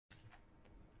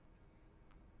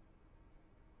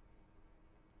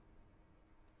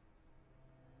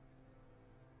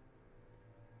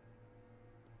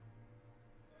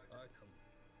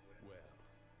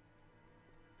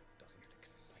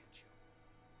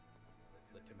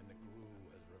The Timon Gru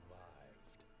has revived.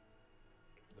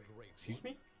 The great Excuse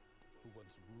me? who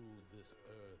once ruled this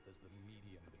earth as the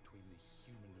medium between the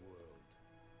human world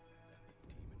and the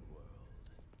demon world.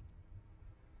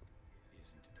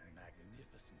 Isn't it a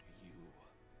magnificent view?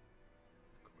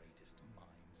 The greatest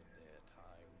minds of their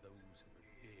time, those who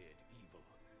revered evil,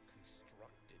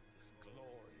 constructed this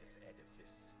glorious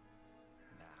edifice.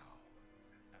 Now,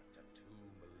 after 2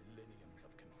 millenniums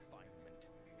of confinement,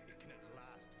 it can at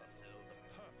last fulfill the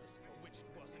purpose for which it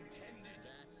was intended.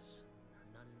 That's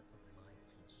none of my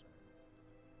concern.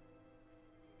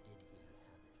 Did he have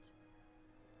it?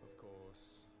 Of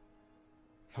course.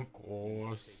 Of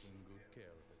course. Taking good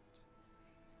care of it.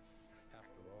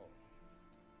 After all,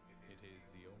 it is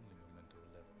the only memento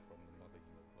left from the mother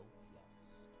you both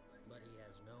lost. But he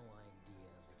has no idea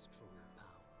of its true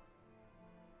power.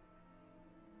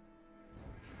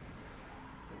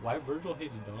 Why Virgil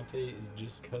hates Dante is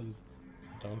just because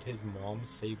Dante's mom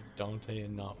saved Dante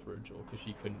and not Virgil, because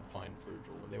she couldn't find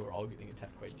Virgil when they were all getting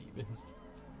attacked by demons.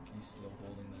 He's still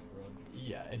holding that grudge.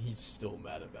 Yeah, and he's still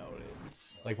mad about it.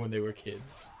 Like when they were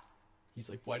kids. He's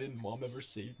like, why didn't mom ever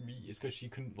save me? It's because she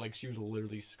couldn't, like, she was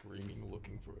literally screaming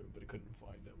looking for him, but couldn't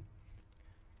find him.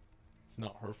 It's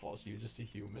not her fault, she was just a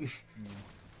human.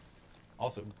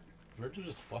 Also, Virgil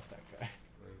just fucked that guy.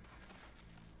 Right.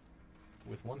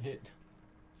 With one hit.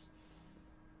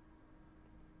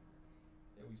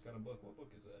 Yeah, he's got a book. What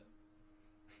book is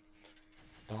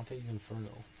that? Dante's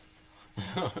Inferno. I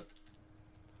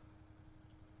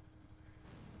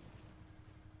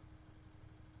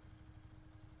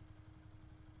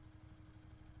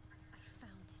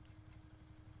found it.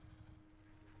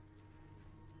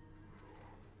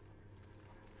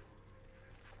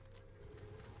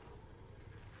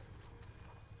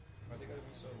 Why they gotta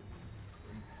be so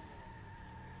creepy?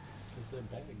 Because they're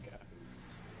bad guys.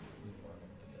 Leave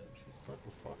Arlen to dead. She's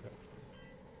purple fucker.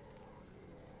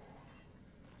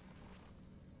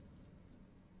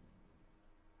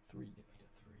 Three. Get me to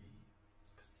 3.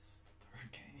 It's because this is the 3rd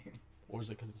game. Or is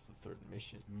it because it's the 3rd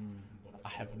mission? We'll I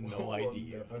have never no know. We'll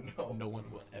idea. never know. No one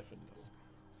will ever know.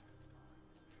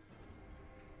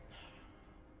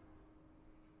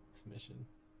 This mission.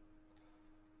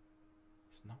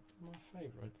 It's not one of my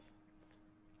favorites.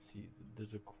 See,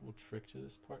 there's a cool trick to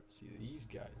this part. See, these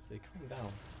guys, they come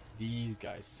down. These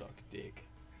guys suck dick.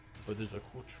 But there's a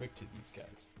cool trick to these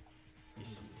guys. You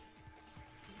see,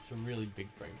 it's a really big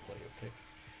brain play, okay?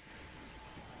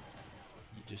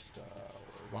 You just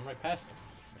run right past them,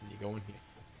 and you go in here.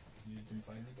 You didn't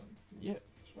find anybody? Yeah,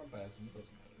 Just run past him. It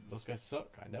doesn't matter. those guys suck.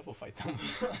 I never fight them.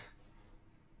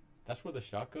 That's where the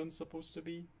shotgun's supposed to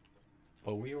be,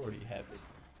 but we already have it.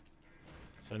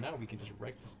 So now we can just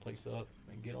wreck this place up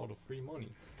and get all the free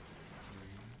money.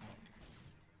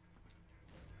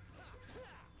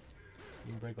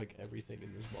 You can break like everything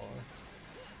in this bar.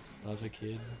 When I was a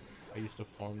kid, I used to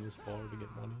farm this bar to get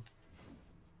money.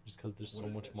 Just because there's so What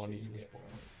is much that money shit in you this get bar.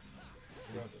 from it?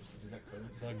 What are those? Is that currency?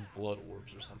 It's like blood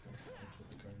orbs or something. That's what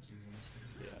the currency is in this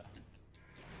game. Yeah.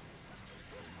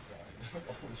 Inside.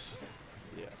 All the shit.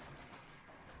 Yeah.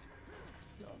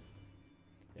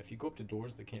 If you go up to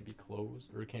doors that can't be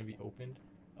closed or it can't be opened,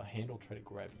 a hand will try to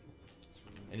grab you. It's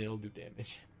rude. And it'll do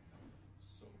damage.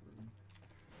 So rude.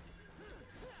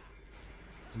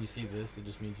 When you see this, it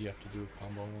just means you have to do a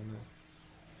combo on it.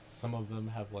 Some of them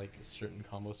have like a certain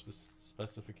combo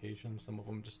specifications. Some of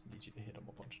them just need you to hit them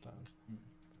a bunch of times.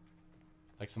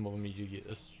 Like some of them need you to get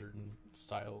a certain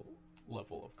style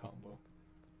level of combo.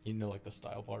 You know, like the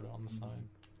style bar on the side.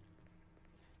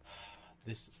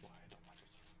 This is why I don't like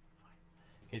this fight.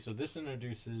 Okay, so this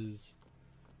introduces.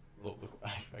 Look,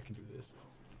 I can do this.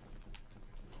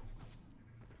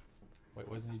 Wait,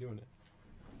 why isn't he doing it?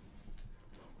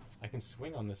 I can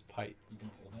swing on this pipe. You can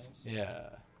pull hands?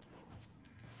 Yeah.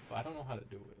 But I don't know how to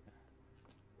do it.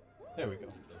 There we go.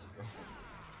 There you go.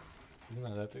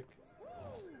 Isn't that epic?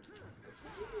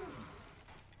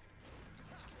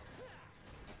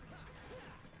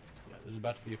 Yeah, there's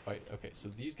about to be a fight. Okay, so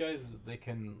these guys, they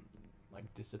can like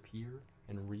disappear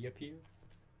and reappear.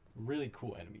 Really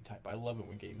cool enemy type. I love it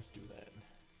when games do that.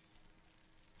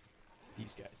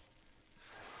 These guys.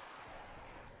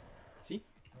 See?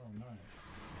 Oh, nice.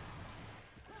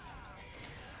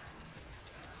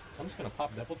 So I'm just gonna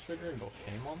pop Devil Trigger and go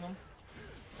ham on them,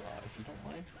 if you don't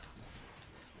mind.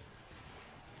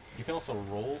 You can also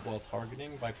roll while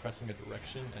targeting by pressing a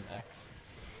direction and X.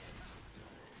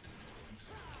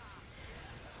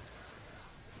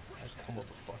 I just combo the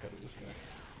fuck out of this guy.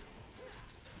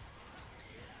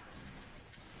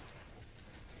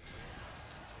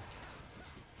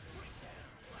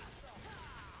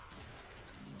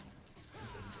 He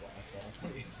said blast off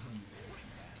when he hits you.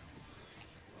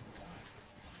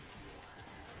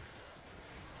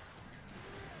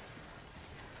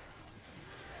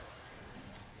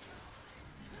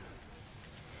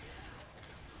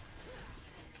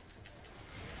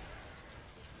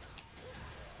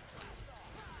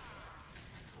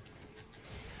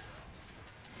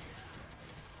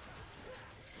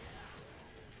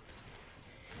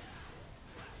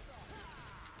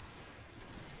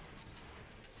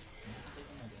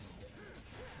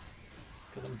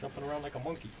 Because I'm jumping around like a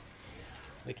monkey.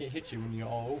 They can't hit you when you're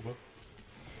all over.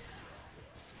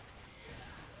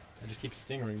 I just keep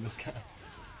stingering this guy.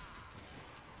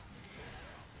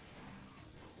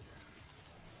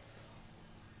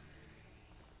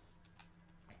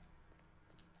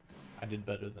 I did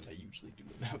better than I usually do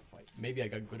in that fight. Maybe I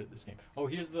got good at this game. Oh,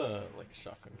 here's the like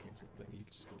shotgun cancel thing. You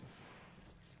can just go.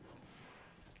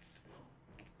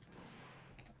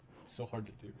 It's so hard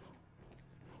to do.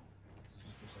 It's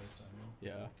just precise timing.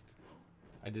 Yeah,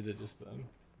 I did it just then.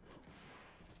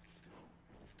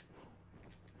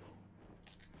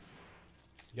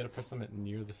 You gotta press them at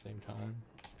near the same time.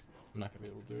 I'm not gonna be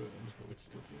able to do it. I'm just gonna look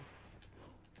stupid.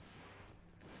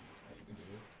 Yeah, you can do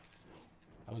it.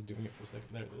 I was doing it for a second.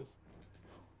 There it is.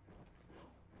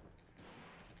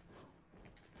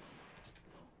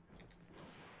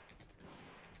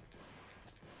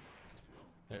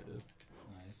 There it is.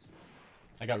 Nice.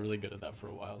 I got really good at that for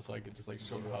a while, so I could just like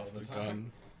show Go how all the the time.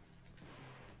 gun.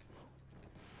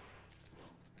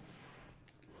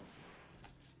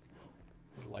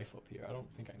 There's life up here. I don't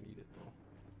think I need it though.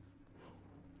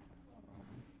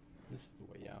 This is the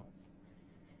way out.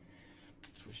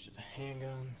 Switch to the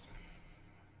handguns.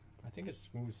 I think it's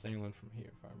smooth sailing from here,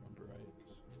 if I remember right.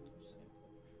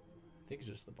 I think it's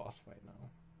just the boss fight now.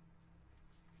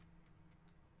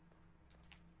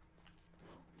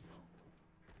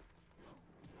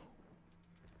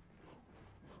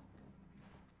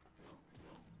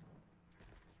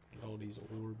 Get all these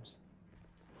orbs.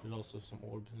 There's also some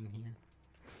orbs in here.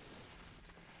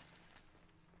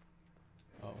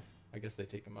 Oh, I guess they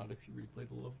take them out if you replay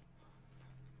the level.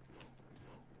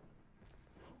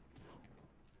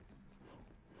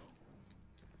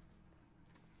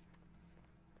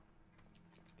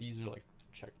 These are like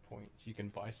checkpoints. You can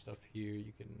buy stuff here.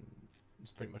 You can. It's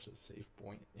pretty much a save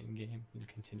point in game. You can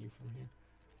continue from here.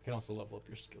 You can also level up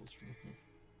your skills from here.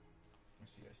 I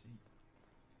see.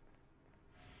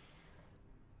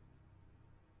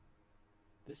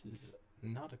 This is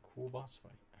not a cool boss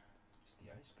fight. It's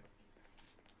the ice pick.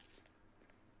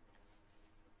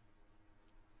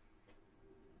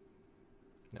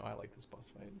 No, I like this boss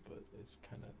fight, but it's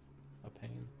kind of a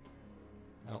pain.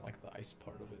 I don't like the ice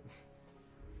part of it.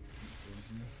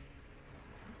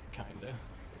 Kinda.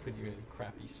 Put you in a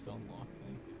crappy stun lock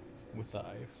thing with the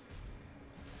ice.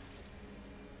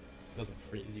 Doesn't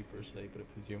freeze you per se, but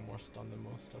it puts you in more stun than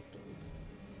most stuff does.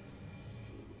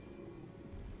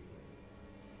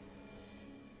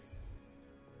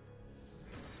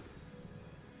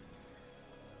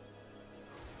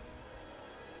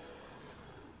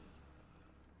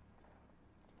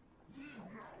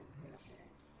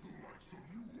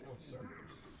 Oh, sorry.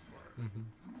 Mm-hmm.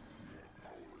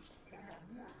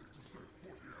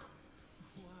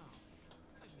 Wow,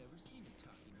 I've never seen a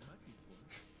talking mud before.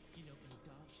 You know, in a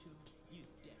dog show, you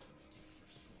definitely take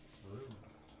first place. Rude.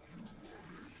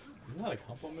 Isn't that a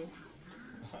compliment?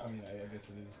 I mean, I guess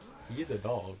it is. He is a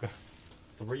dog.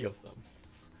 3 of them.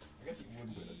 I guess he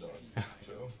would win a dog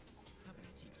show. How about I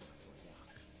take you out for a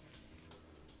walk?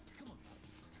 Come on, puppy,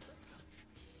 let's go.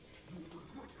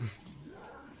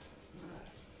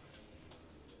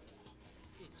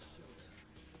 It's showtime.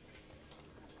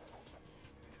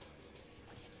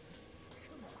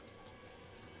 Come on.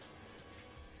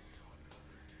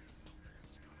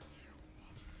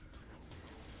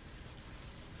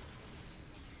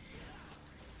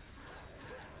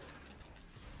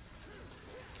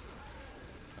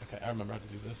 Okay, I remember how to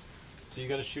do this. So you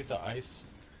gotta shoot the ice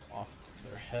off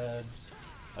their heads,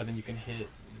 and then you can hit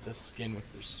the skin with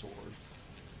your sword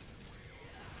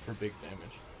for big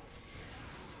damage.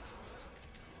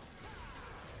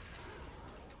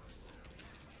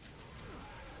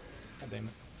 God damn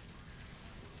it.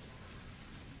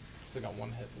 Still got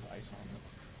one hit with ice on it.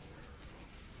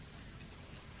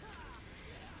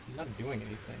 He's not doing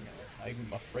anything.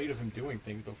 I'm afraid of him doing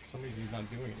things, but for some reason he's not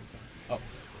doing anything. Oh.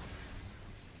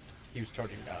 He was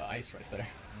charging ice right there.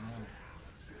 Oh.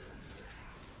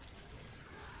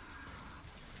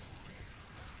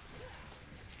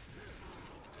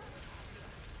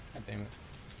 God damn it.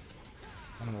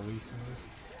 I'm gonna leave some of this.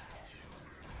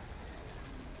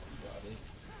 Got it.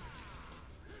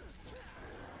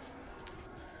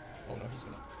 Oh no, he's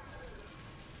gonna.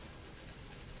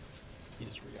 He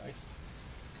just re-iced.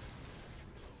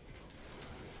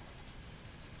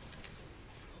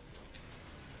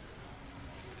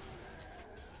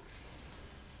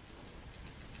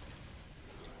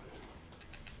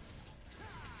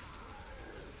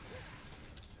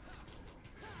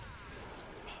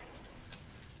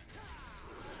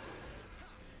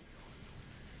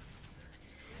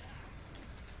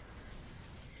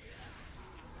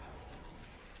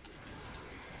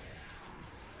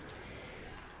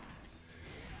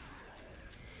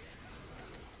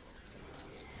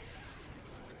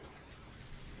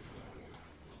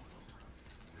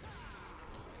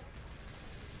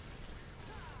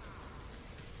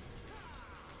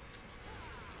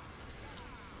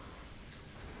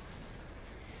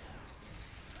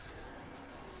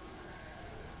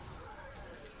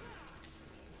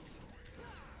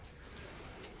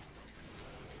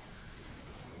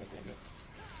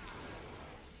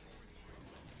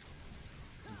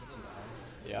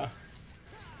 Yeah.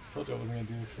 Told you I wasn't gonna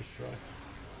do this first try.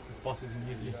 This boss isn't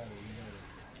You easy. got it, you got it.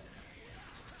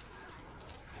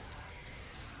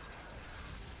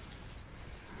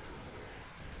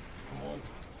 Come on.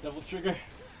 Devil trigger.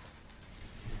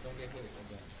 Don't get hit again,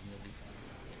 and you'll be fine.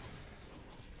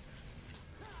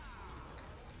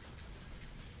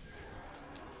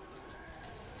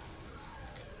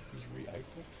 He's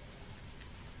re-icing.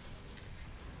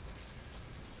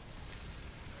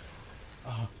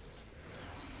 Oh.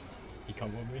 He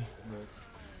come with me. Right.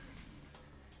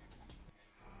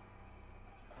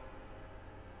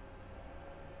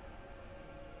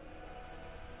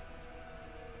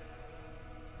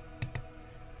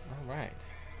 Alright.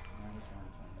 Now it's my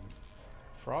turn.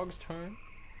 Frog's turn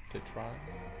to try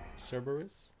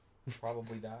Cerberus.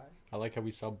 Probably die. I like how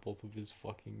we saw both of his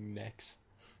fucking necks.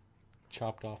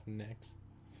 Chopped off necks.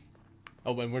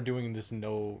 Oh, and we're doing this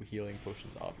no healing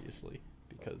potions, obviously,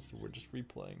 because we're just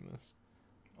replaying this.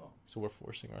 Oh. So we're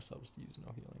forcing ourselves to use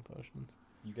no healing potions.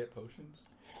 You get potions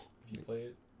if you play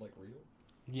it like real.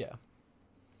 Yeah.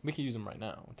 We could use them right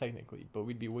now, technically, but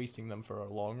we'd be wasting them for our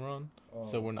long run,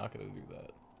 so Oh. we're not going to do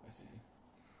that. I see.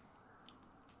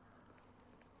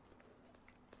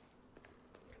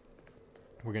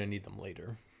 We're going to need them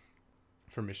later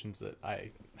for missions that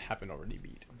I haven't already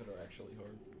beat. That are actually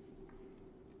hard.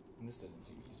 And this doesn't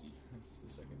seem easy. It's the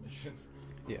second mission.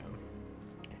 Yeah.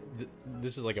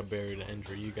 This is like a barrier to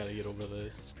entry. You got to get over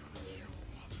this.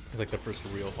 It's like the first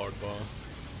real hard boss.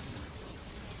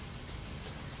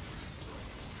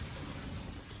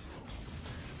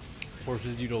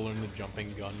 Forces you to learn the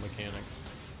jumping gun mechanic.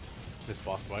 This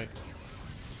boss fight.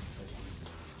 I see.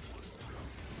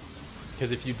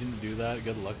 Because if you didn't do that,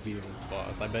 good luck beating this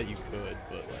boss. I bet you could,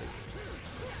 but like...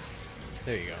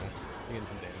 There you go. You're getting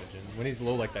some damage in. When he's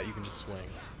low like that, you can just swing.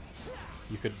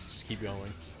 You could just keep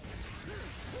going.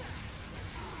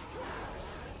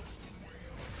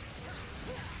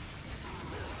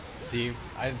 See,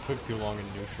 I took too long in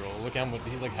neutral. Look how much...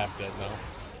 He's like half dead now.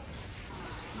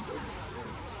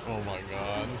 Oh my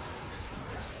god.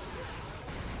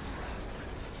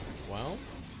 Well...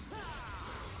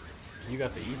 You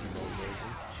got the easy mode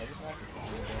version. I just want to climb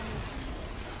down.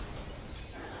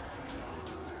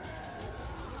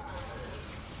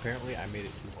 Apparently, I made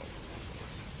it too hard for myself.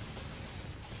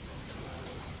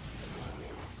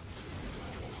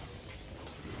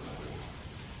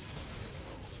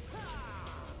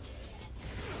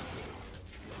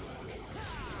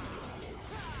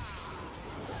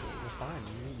 You're fine.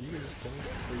 You can just kill me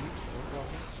for you.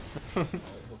 No problem.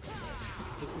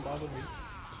 Doesn't bother me.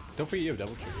 Don't forget you have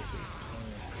double trigger too.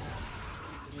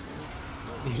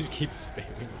 You just keep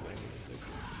spamming the language.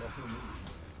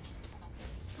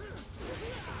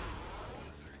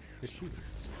 Just shoot him.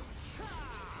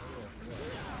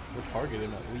 Or target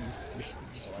him at least. You should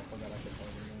just... So I forgot I could play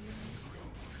it.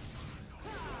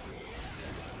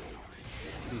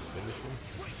 Please finish him.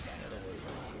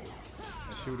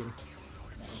 Shoot him.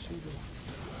 Shoot him.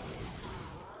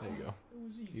 There you go.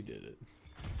 You did it.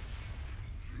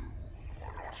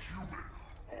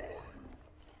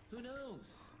 Who knows?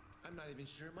 I'm not even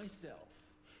sure myself.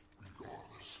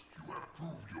 Regardless, you have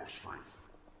proved your strength.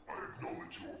 I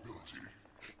acknowledge your ability.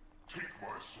 Take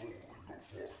my soul and go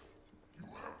forth. You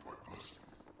have my blessing.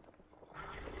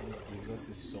 He gives us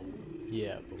his soul.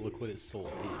 Yeah, but look what his soul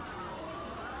is.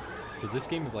 So this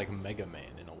game is like Mega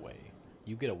Man in a way.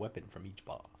 You get a weapon from each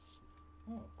boss.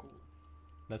 Oh, cool.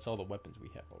 That's all the weapons we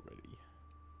have already.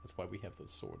 That's why we have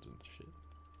those swords and shit.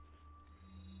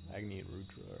 Agni and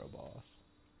Rudra are a boss.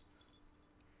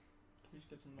 Please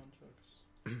get some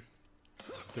nunchucks.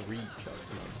 3 nunchucks.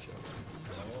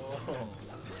 Oh.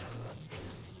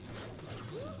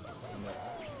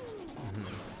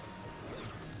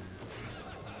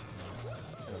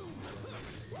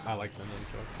 I like the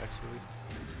nunchucks actually.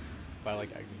 But I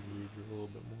like Agni's Rudra a little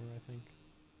bit more, I think.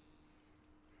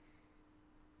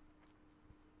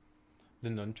 The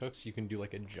nunchucks, you can do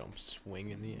like a jump swing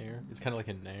in the air. It's kind of like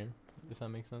a nair, if that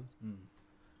makes sense.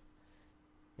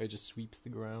 It just sweeps the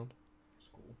ground It's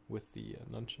cool. with the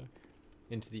nunchuck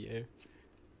into the air.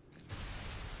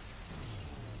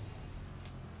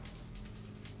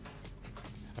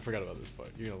 I forgot about this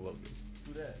part. You're gonna love this.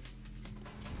 Who that?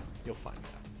 You'll find out.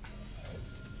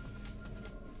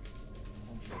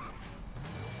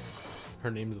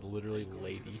 Her name is literally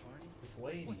Lady. This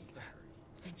lady. What's the hurry?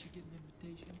 Didn't you get an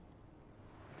invitation?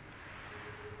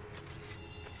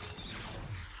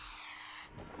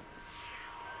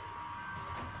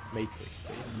 Matrix,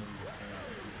 baby.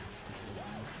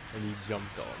 And you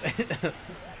jumped on it.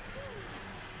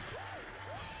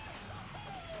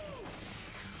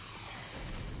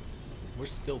 We're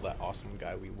still that awesome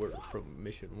guy we were from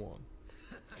Mission 1.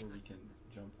 Or we can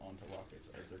jump onto rockets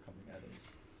as they're coming at us.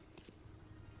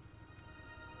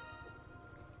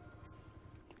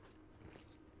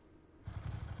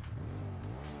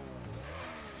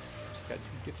 She's got 2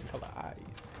 different color eyes.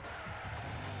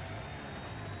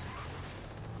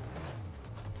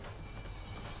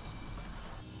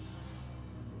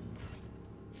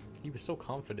 He was so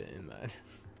confident in that.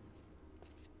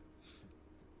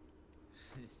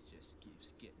 This just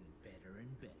keeps getting better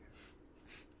and better.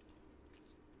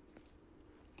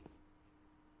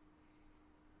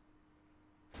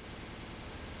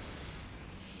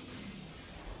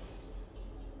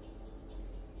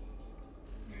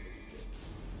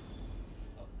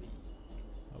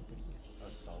 A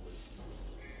solid.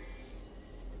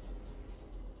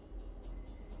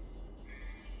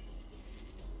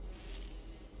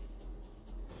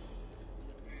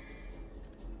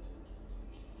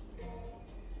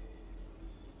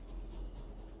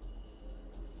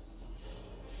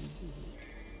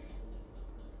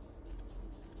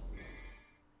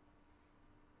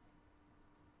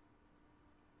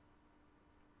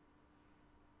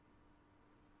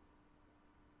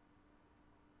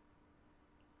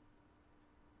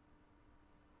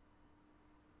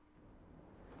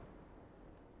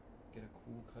 Get a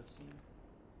cool cutscene.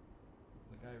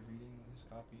 The guy reading his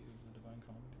copy of the Divine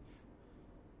Comedy.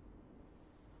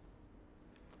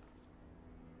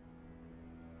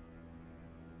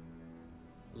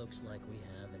 Looks like we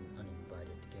have an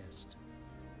uninvited guest.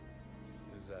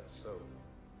 Is that so?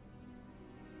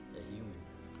 A human.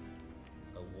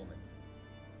 A woman.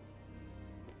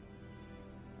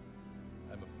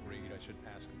 I'm afraid I should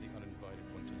ask the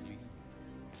uninvited one to leave.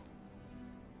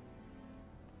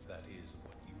 If that is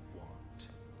what you want.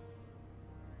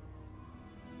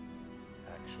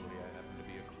 Actually, I happen to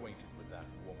be acquainted with that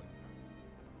woman.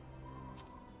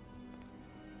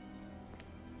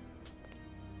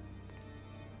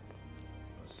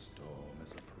 A storm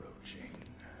is approaching.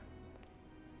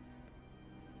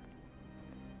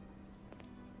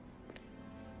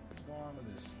 What's going on with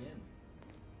his skin?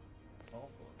 It's all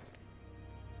fucked.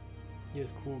 He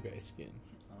has cool guy skin.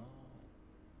 Oh.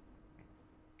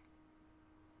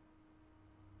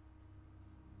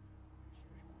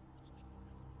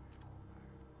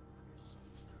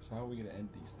 So how are we gonna end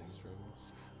these things, Trevor?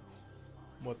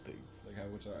 What things? Like,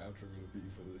 what's our outro gonna be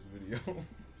for this video?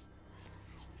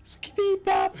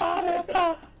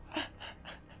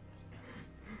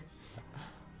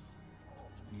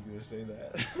 You gonna say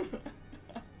that?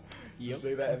 You Yep.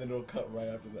 say that and then it'll cut right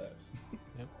after that.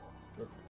 Yep. Perfect.